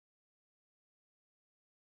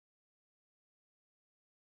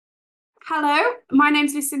Hello, my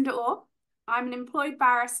name's Lucinda. I'm an employed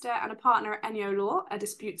barrister and a partner at Enyo Law, a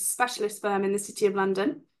disputes specialist firm in the City of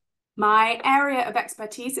London. My area of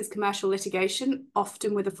expertise is commercial litigation,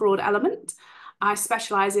 often with a fraud element. I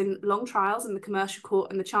specialise in long trials in the Commercial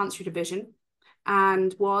Court and the Chancery Division,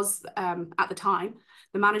 and was, at the time,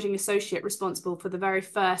 the managing associate responsible for the very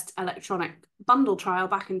first electronic bundle trial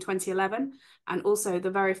back in 2011, and also the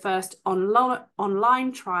very first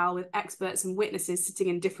online trial with experts and witnesses sitting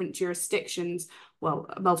in different jurisdictions, well,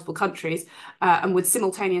 multiple countries, and with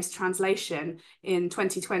simultaneous translation in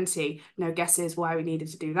 2020. No guesses why we needed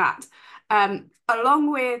to do that.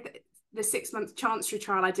 Along with the 6-month Chancery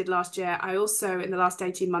trial I did last year, I also, in the last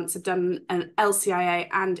 18 months, have done an LCIA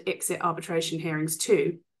and ICSID arbitration hearings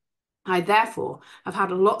too. I therefore have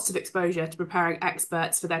had lots of exposure to preparing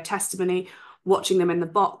experts for their testimony, watching them in the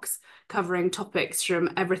box, covering topics from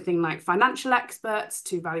everything like financial experts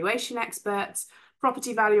to valuation experts,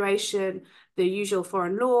 property valuation, the usual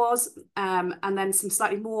foreign laws, and then some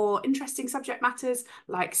slightly more interesting subject matters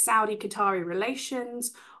like Saudi-Qatari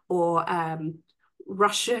relations or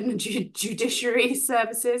Russian judiciary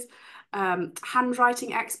services,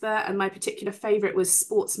 handwriting expert, and my particular favourite was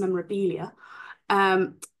sports memorabilia.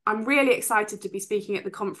 I'm really excited to be speaking at the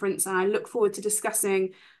conference, and I look forward to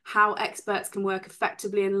discussing how experts can work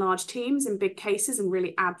effectively in large teams in big cases and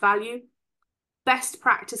really add value, best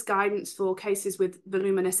practice guidance for cases with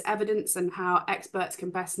voluminous evidence and how experts can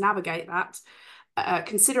best navigate that,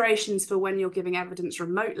 considerations for when you're giving evidence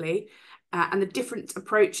remotely, and the different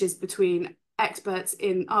approaches between experts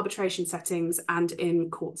in arbitration settings and in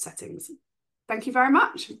court settings. Thank you very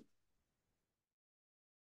much.